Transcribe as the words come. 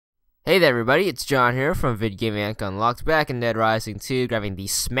Hey there everybody, it's John here from VidGamiac Unlocked, back in Dead Rising 2, grabbing the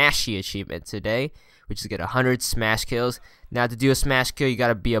Smashy achievement today, which is to get 100 smash kills. Now to do a smash kill, you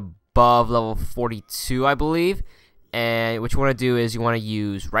gotta be above level 42, I believe. And what you want to do is you want to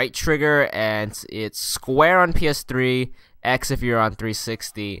use right trigger, and it's square on PS3, X if you're on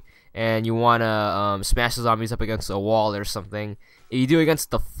 360, and you want to smash the zombies up against a wall or something. If you do it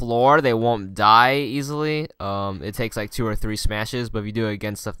against the floor, they won't die easily. It takes like 2 or 3 smashes, but if you do it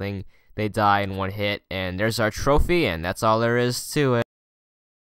against something, they die in one hit. And there's our trophy, and that's all there is to it.